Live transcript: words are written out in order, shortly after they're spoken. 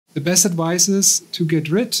The best advice is to get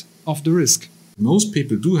rid of the risk. Most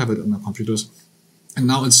people do have it on their computers. And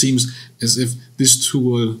now it seems as if this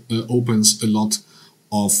tool opens a lot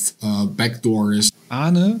of backdoors.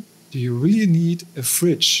 Arne, do you really need a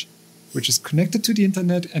fridge which is connected to the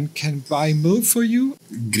internet and can buy milk for you?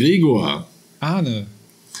 Gregor. Arne.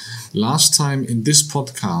 Last time in this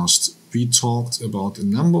podcast, we talked about a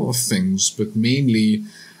number of things, but mainly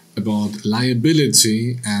about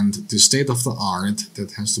liability and the state of the art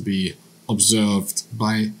that has to be observed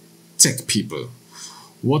by tech people.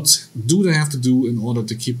 What do they have to do in order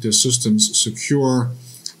to keep their systems secure?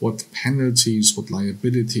 What penalties, what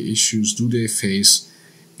liability issues do they face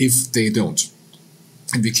if they don't?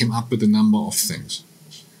 And we came up with a number of things.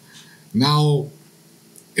 Now,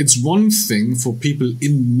 it's one thing for people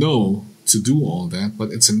in know to do all that,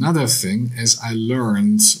 but it's another thing, as I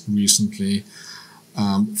learned recently,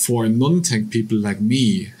 for non-tech people like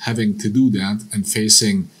me having to do that and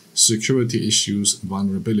facing security issues and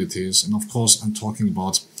vulnerabilities. And of course, I'm talking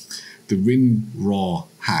about the WinRAR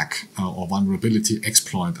hack or vulnerability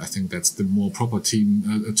exploit. I think that's the more proper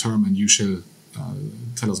term, and you shall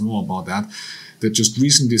tell us more about that just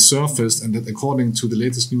recently surfaced, and that according to the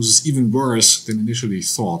latest news is even worse than initially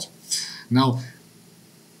thought. Now,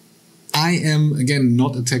 I am, again,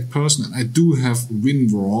 not a tech person, and I do have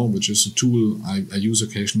WinRAR, which is a tool I use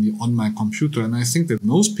occasionally on my computer, and I think that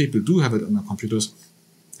most people do have it on their computers.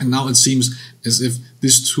 And now it seems as if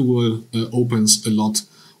this tool opens a lot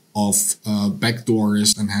of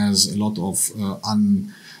backdoors and has a lot of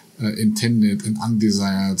unintended and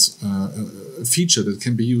undesired feature that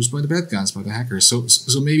can be used by the bad guys, by the hackers.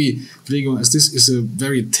 So maybe, Gregor, as this is a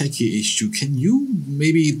very techy issue, can you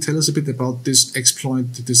maybe tell us a bit about this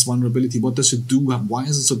exploit, this vulnerability? What does it do? Why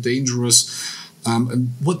is it so dangerous? And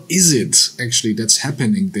what is it actually that's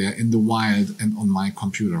happening there in the wild and on my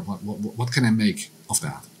computer? What can I make of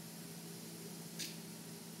that?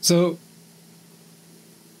 So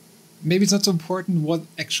maybe it's not so important what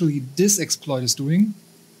actually this exploit is doing.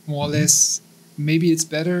 More or less, maybe it's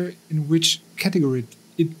better in which category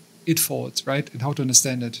it falls, right? And how to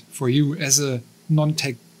understand it for you as a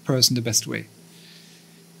non-tech person the best way.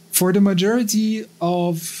 For the majority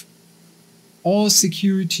of all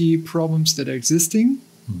security problems that are existing,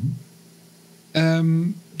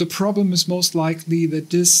 the problem is most likely that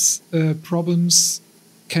this problems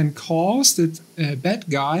can cause that a bad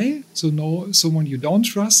guy, someone you don't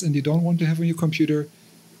trust and you don't want to have on your computer,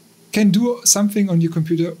 can do something on your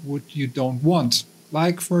computer what you don't want.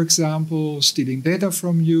 Like, for example, stealing data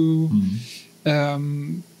from you,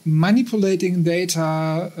 manipulating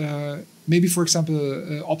data, maybe, for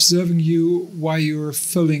example, observing you while you're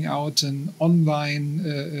filling out an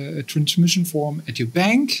online transmission form at your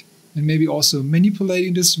bank, and maybe also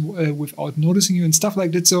manipulating this without noticing you and stuff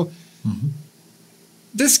like that. So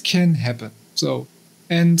this can happen.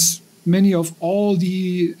 And many of all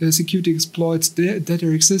the security exploits that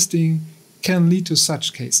are existing can lead to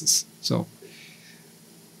such cases. So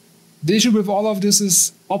the issue with all of this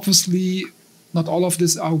is obviously not all of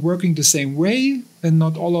this are working the same way, and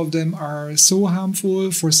not all of them are so harmful.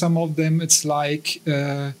 For some of them, it's like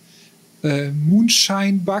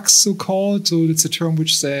moonshine bugs, so-called. So it's a term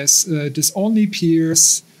which says this only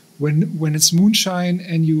appears when it's moonshine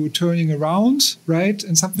and you're turning around, right?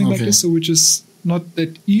 And something like this, so which is not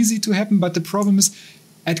that easy to happen, but the problem is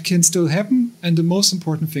it can still happen, and the most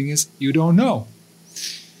important thing is you don't know.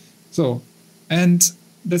 So, and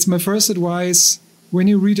that's my first advice. When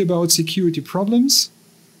you read about security problems,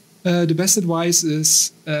 the best advice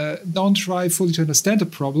is don't try fully to understand the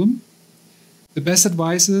problem. The best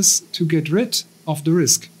advice is to get rid of the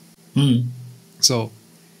risk. So,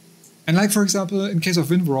 and like, for example, in case of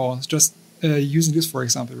WinRAR, just using this for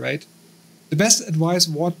example, right? The best advice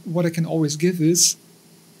what I can always give is,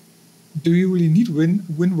 do you really need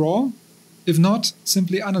WinRAR? If not,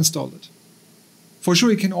 simply uninstall it. For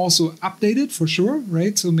sure, you can also update it, for sure,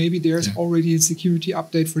 right? So maybe there's already a security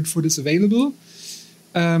update for this available.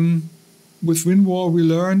 With WinRAR, we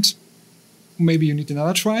learned maybe you need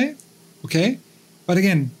another try, okay? But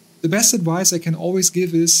again, the best advice I can always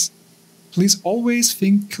give is, please always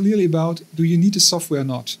think clearly about, do you need the software or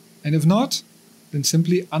not? And if not, then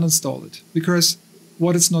simply uninstall it, because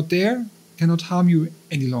what is not there cannot harm you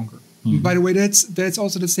any longer. By the way, that's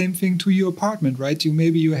also the same thing to your apartment, right?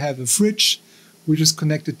 Maybe you have a fridge which is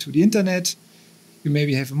connected to the internet. You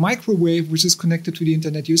maybe have a microwave which is connected to the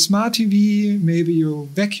internet. Your smart TV, maybe your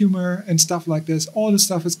vacuumer and stuff like this. All the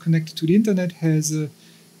stuff is connected to the internet, has a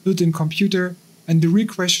built-in computer. And the real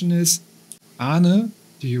question is, Arne,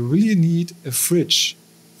 do you really need a fridge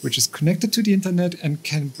which is connected to the internet and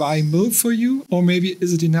can buy milk for you? Or maybe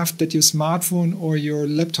is it enough that your smartphone or your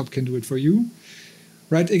laptop can do it for you?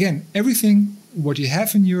 Right? Again, everything what you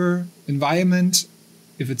have in your environment,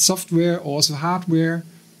 if it's software or also hardware,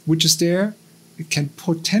 which is there, it can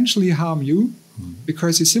potentially harm you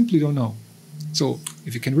because you simply don't know. So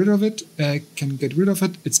if you can get rid of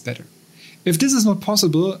it, it's better. If this is not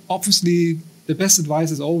possible, obviously the best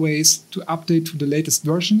advice is always to update to the latest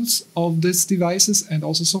versions of these devices and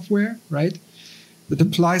also software, right? That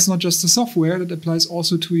applies not just to software, that applies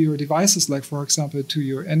also to your devices, like for example, to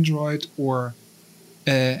your Android or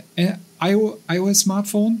iOS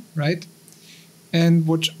smartphone, right? And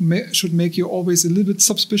what should make you always a little bit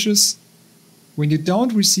suspicious, when you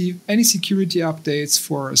don't receive any security updates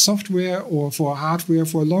for software or for hardware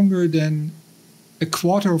for longer than a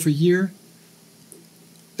quarter of a year,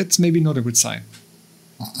 that's maybe not a good sign.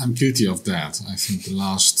 I'm guilty of that. I think the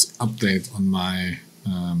last update on my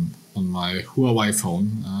Huawei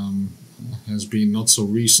phone has been not so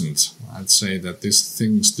recent. I'd say that this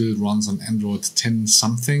thing still runs on Android 10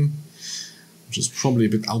 something, which is probably a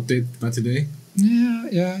bit outdated by today.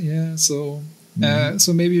 Yeah. So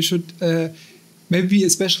maybe you should, maybe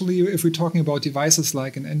especially if we're talking about devices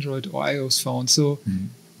like an Android or iOS phone. So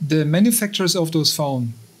the manufacturers of those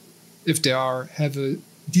phones, if they have a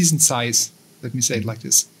decent size, let me say it like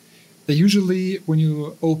this, they usually, when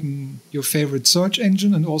you open your favorite search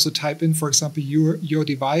engine and also type in, for example, your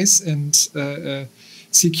device and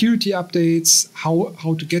security updates,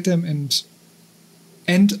 how to get them, and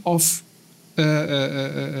end of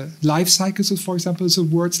life cycles, for example, so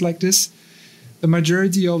words like this. The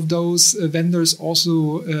majority of those vendors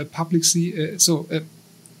also publish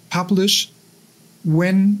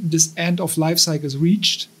when this end of life cycle is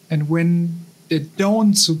reached and when they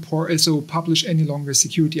don't publish any longer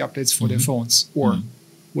security updates for their phones or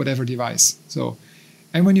whatever device. So,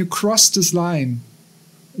 and when you cross this line,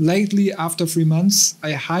 lately after 3 months,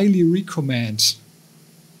 I highly recommend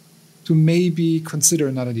to maybe consider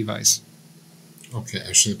another device. Okay,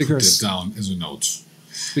 I should put that down as a note.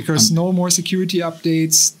 Because no more security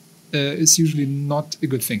updates is usually not a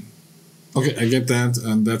good thing. Okay, I get that,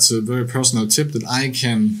 and that's a very personal tip that I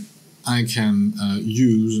can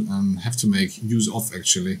use and have to make use of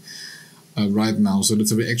actually right now. So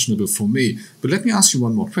that's very actionable for me. But let me ask you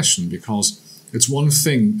one more question, because it's one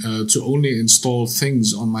thing to only install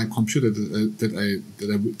things on my computer that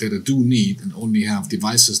I do need and only have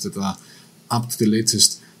devices that are up to the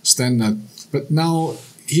latest standard. But now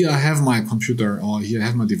here I have my computer or here I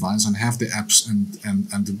have my device and have the apps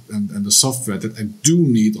and the software that I do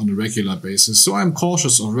need on a regular basis. So I'm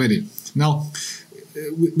cautious already. Now,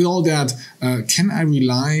 with all that, can I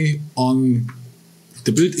rely on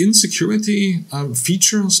the built-in security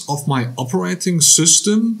features of my operating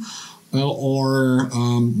system? Or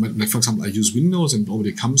for example, I use Windows and it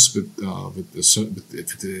already comes with the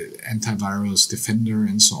antivirus defender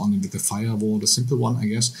and so on, and with the firewall, the simple one, I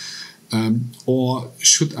guess. Or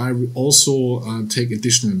should I also take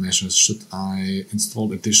additional measures? Should I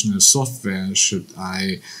install additional software? Should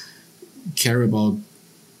I care about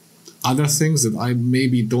other things that I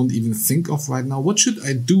maybe don't even think of right now? What should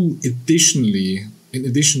I do additionally, in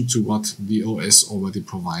addition to what the OS already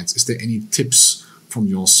provides? Is there any tips from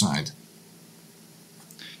your side?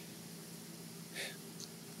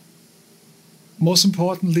 Most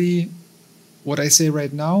importantly, what I say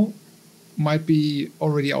right now might be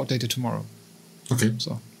already outdated tomorrow. Okay.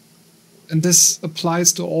 So, and this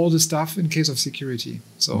applies to all the stuff in case of security.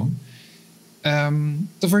 So,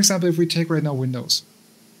 so for example, if we take right now Windows,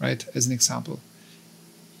 right, as an example.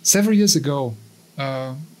 Several years ago,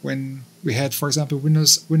 when we had, for example,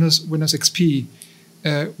 Windows XP,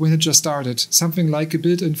 when it just started, something like a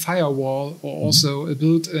built-in firewall or also a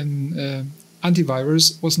built-in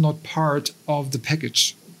antivirus was not part of the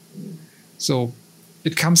package. So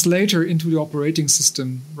it comes later into the operating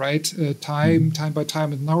system, right? Time by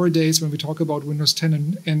time. And nowadays, when we talk about Windows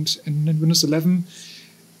 10 and Windows 11,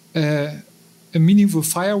 a meaningful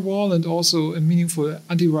firewall and also a meaningful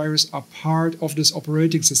antivirus are part of this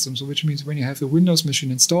operating system. So which means when you have a Windows machine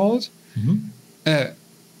installed,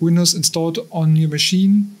 Windows installed on your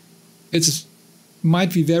machine, it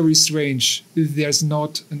might be very strange if there's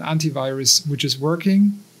not an antivirus which is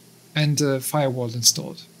working and a firewall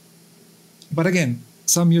installed. But again,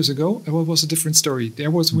 some years ago, it was a different story.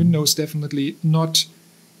 There was Windows definitely not,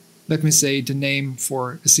 let me say, the name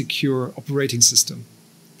for a secure operating system.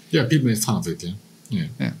 Yeah, people made fun of it,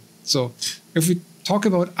 yeah. So if we talk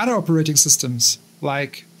about other operating systems,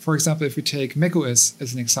 like, for example, if we take macOS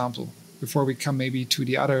as an example, before we come maybe to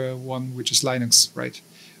the other one, which is Linux, right?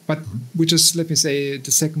 but which is, let me say,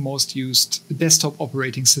 the second most used desktop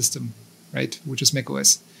operating system, right? Which is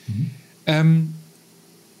macOS.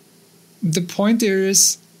 The point there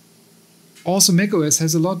is also macOS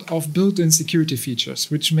has a lot of built-in security features,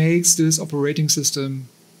 which makes this operating system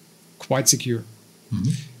quite secure.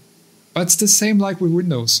 But it's the same like with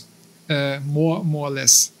Windows, more or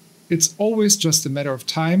less. It's always just a matter of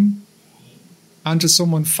time until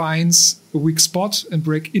someone finds a weak spot and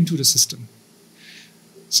break into the system.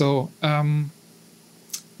 So,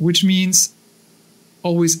 which means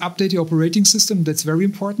always update the operating system. That's very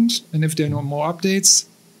important. And if there are no more updates,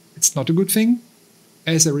 it's not a good thing.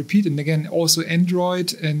 As I repeat, and again, also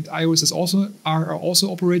Android and iOS are also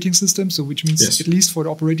operating systems. So, which means at least for the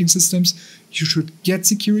operating systems, you should get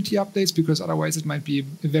security updates, because otherwise it might be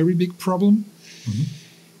a very big problem.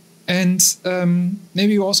 And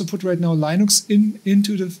maybe you also put right now Linux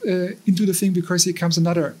into the thing, because here comes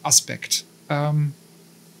another aspect.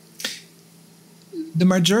 The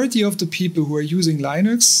majority of the people who are using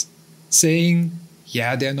Linux saying,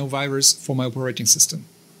 yeah, there are no viruses for my operating system.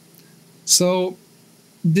 So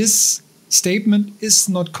this statement is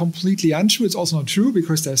not completely untrue. It's also not true,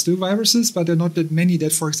 because there are still viruses, but there are not that many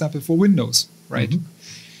that, for example, for Windows, right?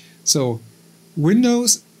 So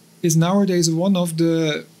Windows is nowadays one of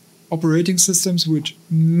the operating systems with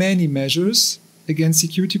many measures against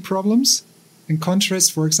security problems, in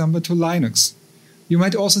contrast, for example, to Linux. You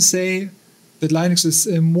might also say that Linux is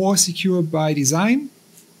more secure by design.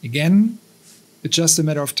 Again, it's just a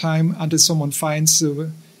matter of time until someone finds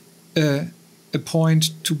a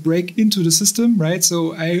point to break into the system, right?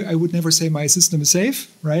 So I would never say my system is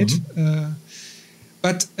safe, right?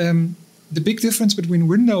 But the big difference between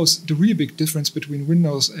Windows, the real big difference between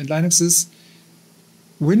Windows and Linux is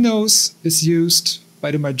Windows is used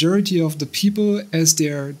by the majority of the people as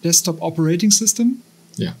their desktop operating system.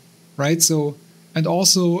 Yeah. Right? So, and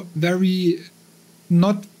also very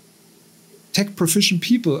not tech proficient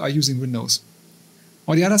people are using Windows.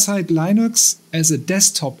 On the other side, Linux as a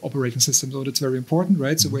desktop operating system, so that's very important,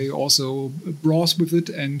 right? So where you also browse with it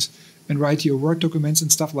and write your Word documents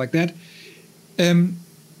and stuff like that,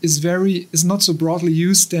 is not so broadly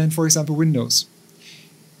used than, for example, Windows.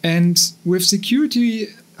 And with security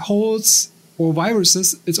holes or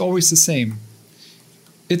viruses, it's always the same.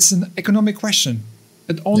 It's an economic question.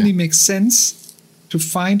 It only makes sense to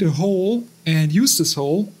find a hole and use this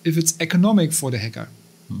hole if it's economic for the hacker.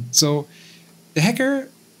 So the hacker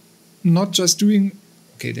not just doing,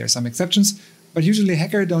 okay, there are some exceptions, but usually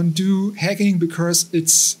hacker don't do hacking because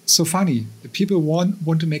it's so funny. The people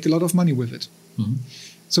want to make a lot of money with it.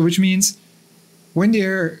 So which means when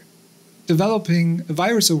they're developing a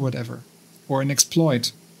virus or whatever, or an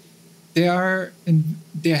exploit, they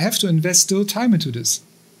have to invest still time into this.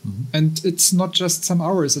 And it's not just some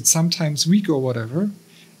hours, it's sometimes week or whatever.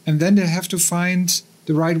 And then they have to find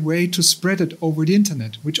the right way to spread it over the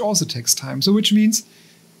internet, which also takes time. So which means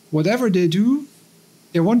whatever they do,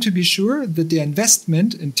 they want to be sure that the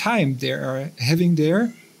investment in time they are having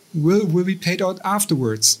there will be paid out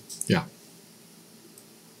afterwards. Yeah.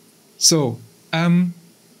 So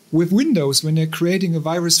with Windows, when they're creating a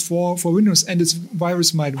virus for Windows and this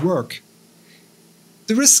virus might work,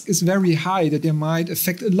 the risk is very high that they might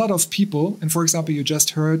affect a lot of people. And for example, you just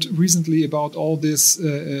heard recently about all these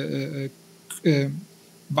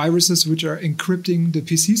viruses which are encrypting the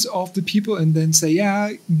PCs of the people and then say,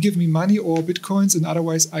 yeah, give me money or bitcoins, and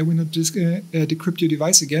otherwise I will not decrypt your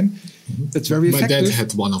device again. That's very effective. My dad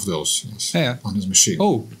had one of those on his machine.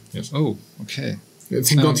 Oh, yes. Oh, okay.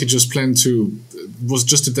 Thank God he just planned to. It was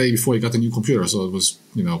just the day before he got a new computer, so it was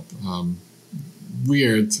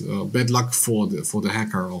weird, bad luck for the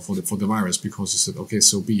hacker or for the virus, because he said, okay,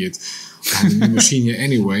 so be it. I have a new machine here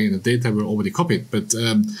anyway, and the data were already copied. But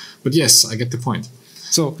yes, I get the point.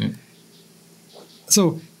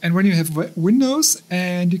 So, and when you have Windows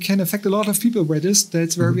and you can affect a lot of people by this,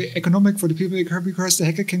 that's very economic for the people because the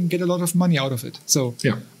hacker can get a lot of money out of it. So,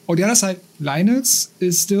 on the other side, Linux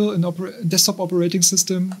is still a desktop operating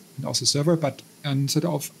system and also server, but instead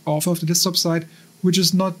of off of the desktop side, which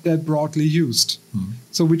is not that broadly used.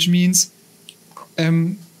 So, which means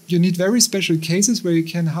you need very special cases where you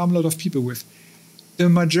can harm a lot of people with. The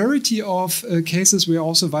majority of cases where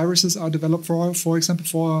also viruses are developed for example,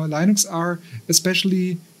 for Linux are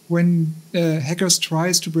especially when hackers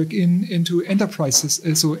tries to break into enterprises,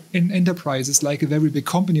 so in enterprises like a very big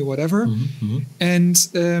company or whatever, and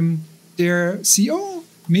their CEO,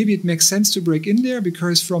 maybe it makes sense to break in there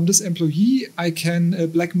because from this employee I can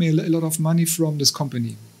blackmail a lot of money from this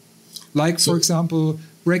company. Like, for example,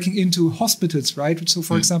 breaking into hospitals, right? So,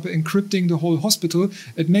 for example, encrypting the whole hospital,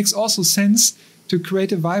 it makes also sense to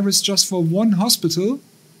create a virus just for one hospital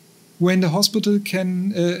when the hospital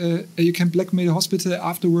can, you can blackmail the hospital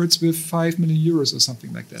afterwards with 5 million euros or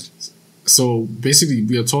something like that. So basically,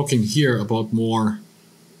 we are talking here about more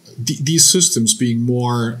these systems being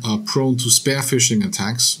more prone to spear phishing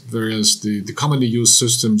attacks, whereas the commonly used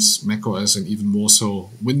systems, macOS and even more so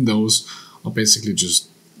Windows, are basically just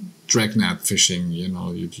dragnet phishing. You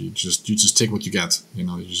know, you just take what you get. You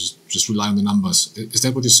know, you just rely on the numbers. Is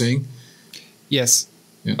that what you're saying? Yes.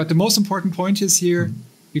 Yeah. But the most important point is here,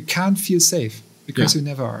 you can't feel safe because you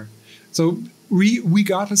never are. So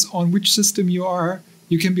regardless on which system you are,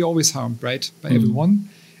 you can be always harmed, right, by everyone.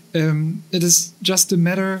 It is just a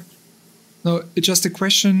matter. No, it's just a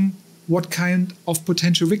question what kind of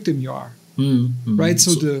potential victim you are, right?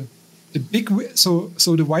 So the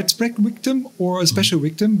the widespread victim or a special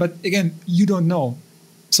victim, but again, you don't know.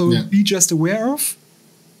 So be just aware of.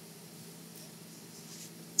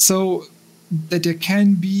 So that there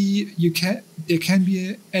can be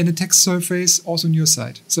an attack surface also on your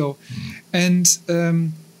side. So, and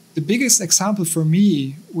the biggest example for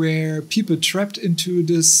me where people trapped into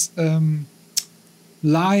this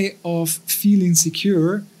lie of feeling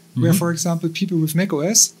secure, where, for example, people with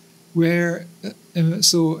macOS, where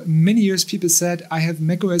so many years people said, I have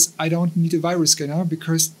macOS, I don't need a virus scanner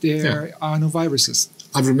because there are no viruses.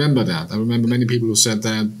 I remember that. I remember many people who said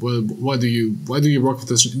that. Well, why do you work with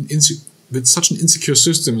this with such an insecure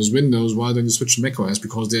system as Windows? Why don't you switch to macOS?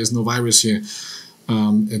 Because there's no virus here.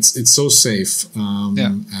 It's so safe,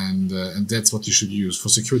 and that's what you should use for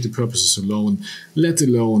security purposes alone. Let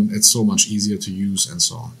alone it's so much easier to use and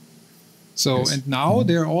so on. So and now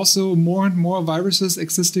there are also more and more viruses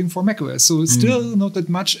existing for macOS. So it's still not that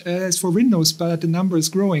much as for Windows, but the number is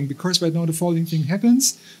growing because right now the following thing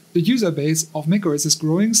happens: the user base of macOS is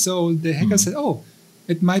growing. So the hacker said, "Oh,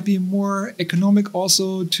 it might be more economic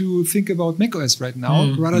also to think about macOS right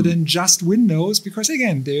now rather than just Windows, because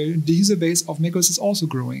again, the user base of macOS is also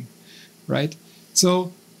growing, right?"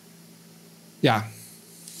 So, yeah.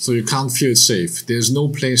 So you can't feel safe. There's no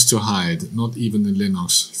place to hide, not even in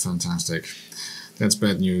Linux. Fantastic. That's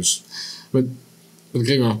bad news. But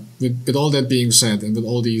Gregor, with all that being said, and with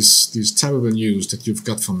all these terrible news that you've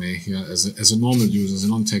got from me here as a normal user, as a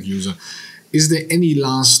non-tech user, is there any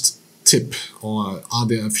last tip, or are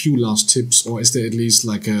there a few last tips, or is there at least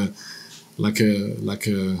like a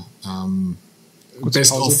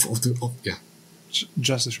best of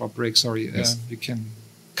just a short break, sorry. Yes. You can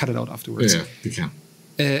cut it out afterwards. Yeah, you can.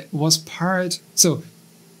 Was part, so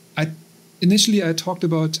initially I talked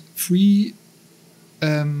about three,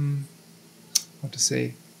 what to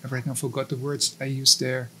say, I right now forgot the words I used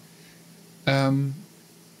there.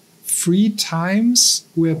 3 times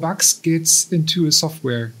where bugs gets into a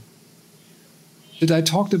software. Did I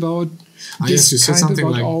talk about this yes, kind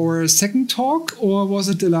about like our second talk, or was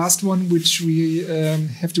it the last one which we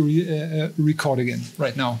have to record again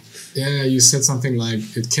right now? Yeah, you said something like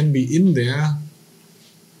it can be in there.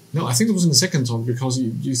 No, I think it was in the second talk, because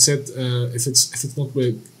you said if it's not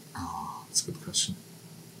with. Oh, that's a good question.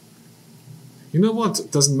 You know what?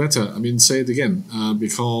 It doesn't matter. I mean, say it again,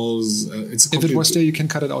 because it's. If it was there, you can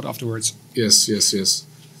cut it out afterwards. Yes.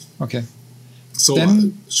 Okay. So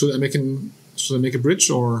then, should I make a bridge,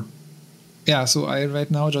 or? Yeah. So I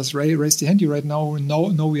right now just raise the hand. You right now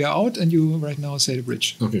know we are out, and you right now say the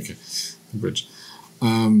bridge. Okay. The bridge.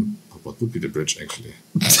 What would be the bridge actually?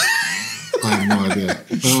 I have no idea.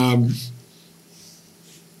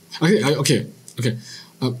 Okay.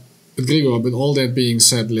 Gregor, with all that being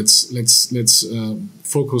said, let's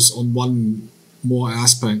focus on one more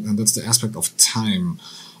aspect, and that's the aspect of time.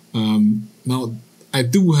 Now, I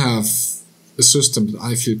do have a system that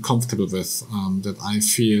I feel comfortable with, that I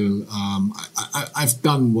feel I've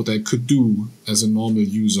done what I could do as a normal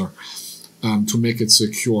user to make it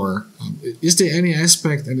secure. Is there any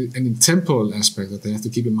aspect, any temporal aspect that they have to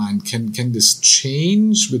keep in mind? Can this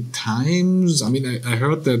change with times? I mean, I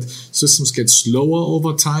heard that systems get slower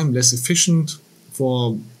over time, less efficient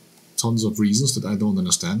for tons of reasons that I don't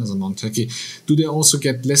understand as a non-techie. Do they also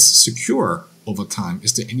get less secure over time?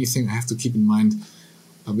 Is there anything I have to keep in mind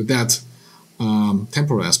with that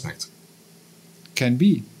temporal aspect? Can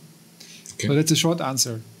be. Okay. But that's a short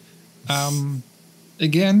answer.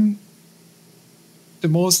 Again, the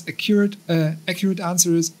most accurate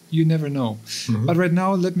answer is you never know. But right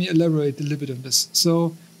now, let me elaborate a little bit on this.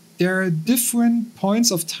 So there are different points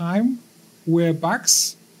of time where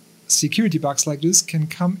bugs, security bugs like this, can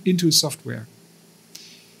come into software.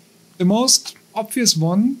 The most obvious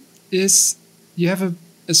one is you have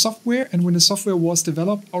a software, and when the software was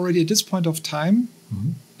developed already at this point of time,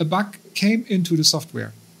 a bug came into the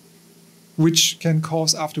software, which can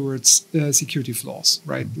cause afterwards security flaws,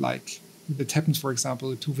 right? Like that happens, for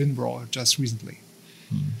example, to WinRAR just recently.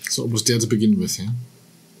 So it was there to begin with, yeah?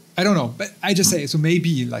 I don't know, but I just say, so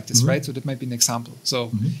maybe like this, right? So that might be an example.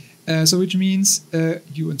 So, so which means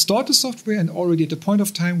you installed the software, and already at the point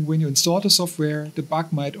of time when you install the software, the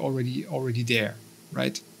bug might already there,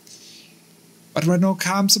 right? But right now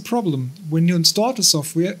comes a problem. When you install the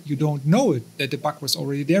software, you don't know that the bug was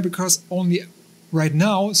already there, because only right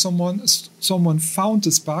now someone found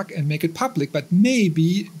this bug and make it public. But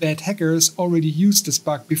maybe bad hackers already used this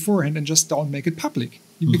bug beforehand and just don't make it public,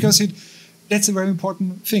 because that's a very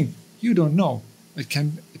important thing. You don't know.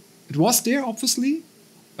 It was there, obviously,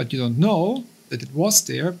 but you don't know that it was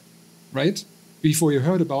there, right? Before you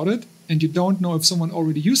heard about it, and you don't know if someone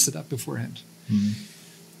already used it up beforehand.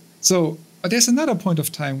 So, but there's another point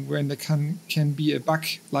of time when there can be a bug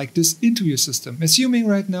like this into your system. Assuming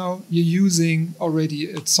right now you're using already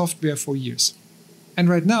a software for years. And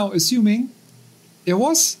right now, assuming there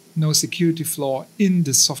was no security flaw in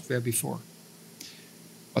this software before.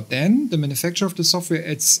 But then the manufacturer of the software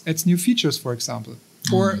adds new features, for example.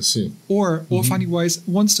 Or funny-wise,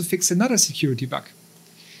 wants to fix another security bug.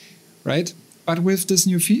 Right? But with this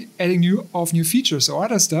adding new features or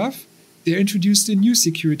other stuff, they introduced a new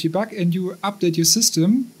security bug, and you update your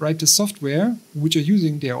system, right? The software which you're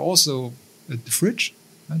using there, also the fridge,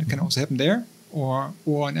 right? It can also happen there, or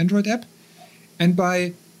an Android app. And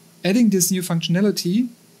by adding this new functionality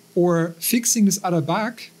or fixing this other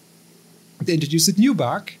bug, they introduce a new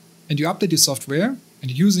bug, and you update your software,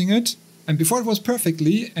 and you're using it. And before it was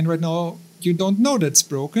perfectly, and right now you don't know that's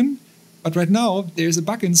broken. But right now there's a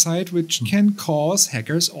bug inside which can cause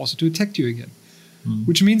hackers also to attack you again.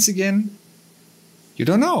 Which means, again, you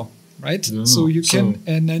don't know, right? So you can,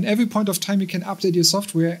 and then every point of time you can update your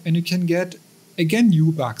software, and you can get, again,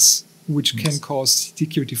 new bugs which can cause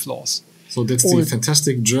security flaws. So that's the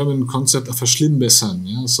fantastic German concept of verschlimmbessern.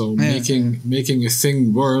 Yeah? So making a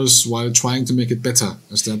thing worse while trying to make it better.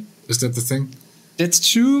 Is that the thing? That's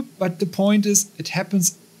true, but the point is it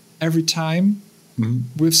happens every time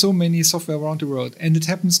with so many software around the world, and it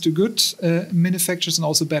happens to good manufacturers and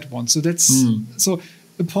also bad ones. So that's so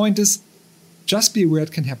the point is, just be aware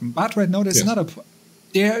it can happen. But right now there's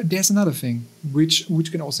there's another thing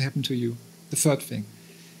which can also happen to you. The third thing,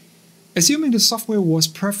 assuming the software was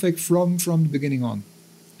perfect from the beginning on,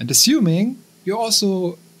 and assuming you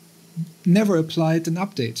also never applied an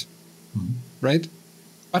update, right?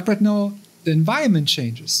 But right now the environment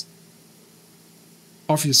changes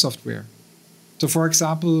of your software. So, for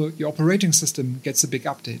example, your operating system gets a big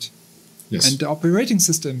update. Yes. And the operating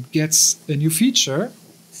system gets a new feature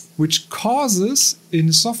which causes, in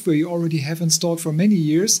the software you already have installed for many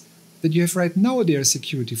years, that you have right now there a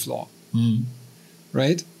security flaw.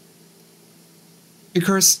 Right?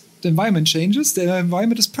 Because the environment changes, the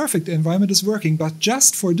environment is perfect, the environment is working, but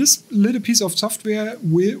just for this little piece of software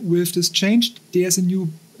with this change, there's a new,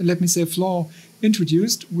 let me say, flaw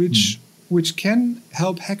introduced, which can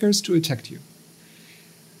help hackers to attack you.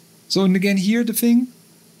 So, and again, here the thing,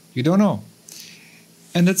 you don't know.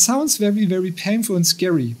 And that sounds very, very painful and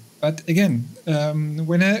scary. But again,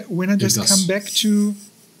 when I just come back to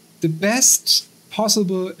the best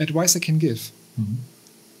possible advice I can give,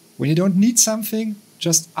 when you don't need something,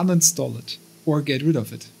 just uninstall it or get rid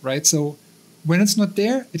of it, right? So when it's not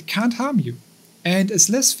there, it can't harm you. And as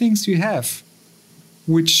less things you have,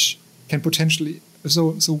 which can potentially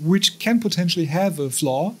have a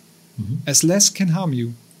flaw, as less can harm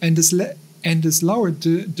you. And as lower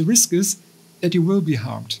the risk is that you will be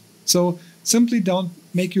harmed. So simply don't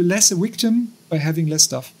make you less a victim by having less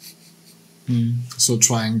stuff. So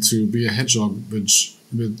trying to be a hedgehog, which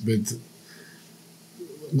that's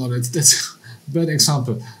a bad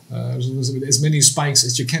example. As many spikes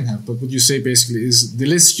as you can have. But what you say basically is the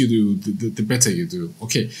less you do, the better you do.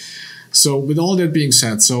 Okay. So with all that being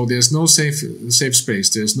said, so there's no safe space.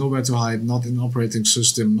 There's nowhere to hide, not in operating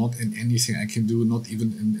system, not in anything I can do, not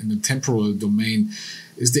even in the temporal domain.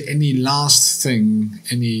 Is there any last thing,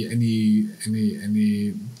 any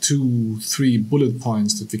 2-3 bullet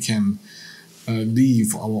points that we can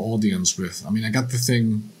leave our audience with? I mean, I got the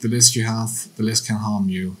thing, the less you have, the less can harm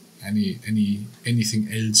you. Anything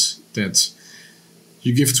else that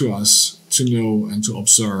you give to us to know and to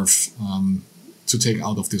observe, to take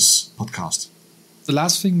out of this podcast? The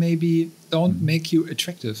last thing, maybe don't make you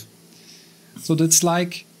attractive. So that's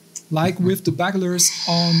like with the burglars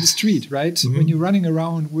on the street, right? When you're running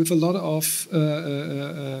around with a lot of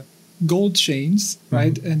gold chains,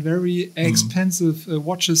 right, and very expensive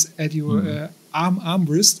watches at your arm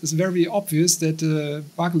wrist, it's very obvious that the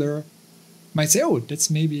burglar might say, "Oh, that's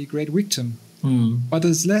maybe a great victim." But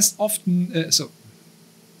it's less often. So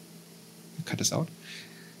cut this out.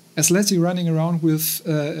 as less you're running around with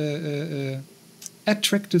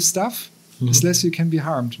attractive stuff, as less you can be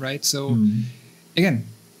harmed, right? So again,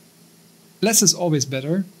 less is always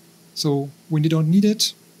better. So when you don't need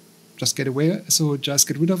it, just get away. So just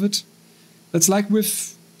get rid of it. That's like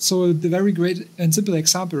with the very great and simple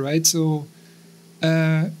example, right? So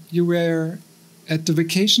you were at the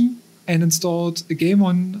vacation and installed a game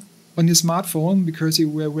on your smartphone because you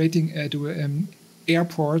were waiting at an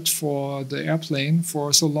airport for the airplane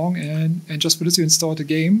for so long, and just for this you installed a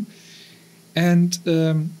game. And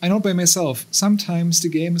I know by myself, sometimes the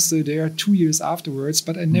game is still there 2 years afterwards,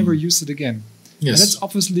 but I never used it again. Yes, and that's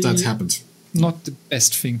obviously that happened. Not the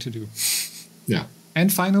best thing to do. Yeah.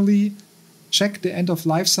 And finally, check the end of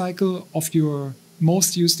life cycle of your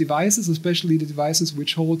most used devices, especially the devices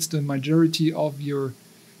which holds the majority of your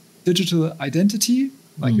digital identity,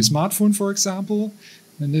 like your smartphone, for example.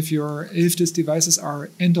 And if these devices are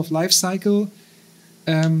end of life cycle,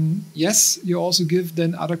 yes, you also give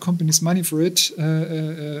then other companies money for it,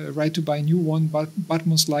 right to buy a new one, but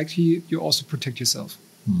most likely you also protect yourself.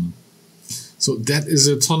 So that is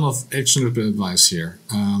a ton of actionable advice here.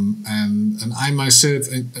 And I myself,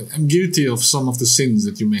 I'm guilty of some of the sins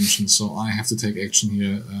that you mentioned, so I have to take action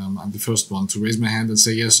here. I'm the first one to raise my hand and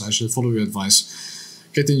say, yes, I shall follow your advice,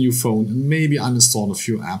 get a new phone, and maybe uninstall a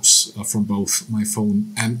few apps from both my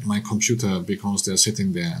phone and my computer because they're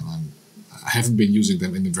sitting there and I haven't been using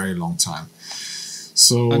them in a very long time.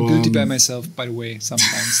 So I'm guilty by myself, by the way,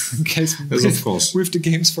 sometimes, in case of course. With the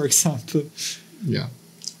games, for example. Yeah.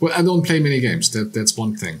 Well, I don't play many games. That's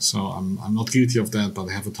one thing. So I'm not guilty of that, but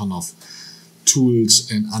I have a ton of tools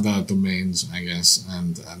in other domains, I guess,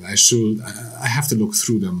 and I have to look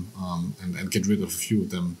through them and get rid of a few of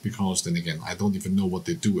them, because then again, I don't even know what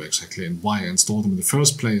they do exactly and why I installed them in the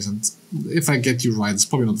first place. And if I get you right, it's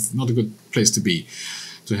probably not a good place to be,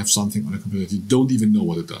 to have something on a computer that you don't even know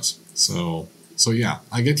what it does. So yeah,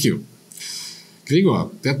 I get you. Gregor,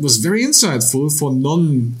 that was very insightful for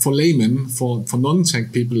laymen, for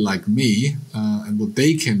non-tech people like me, and what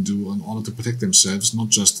they can do in order to protect themselves, not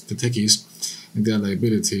just the techies and their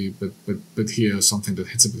liability, but here something that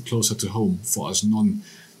hits a bit closer to home for us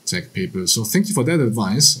non-tech people. So thank you for that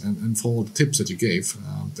advice and for all the tips that you gave.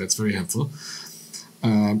 That's very helpful.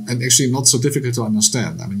 And actually not so difficult to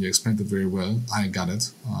understand. I mean, you explained it very well. I got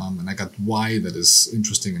it. And I got why that is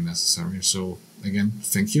interesting and necessary. So again,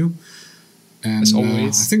 thank you. And as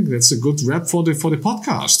always, I think that's a good wrap for the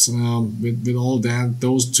podcast with all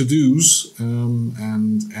those to-dos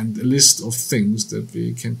and a list of things that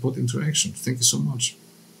we can put into action. Thank you so much.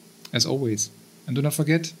 As always. And do not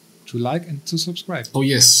forget to like and to subscribe. Oh,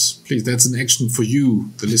 yes. Please, that's an action for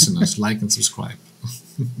you, the listeners. Like and subscribe.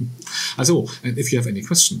 Also, and if you have any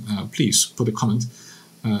question, please put a comment.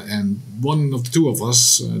 And one of the two of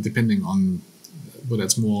us, depending on whether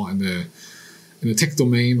it's more in the tech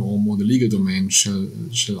domain or more the legal domain,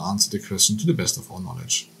 shall answer the question to the best of our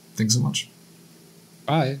knowledge. Thanks so much.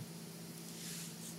 Bye.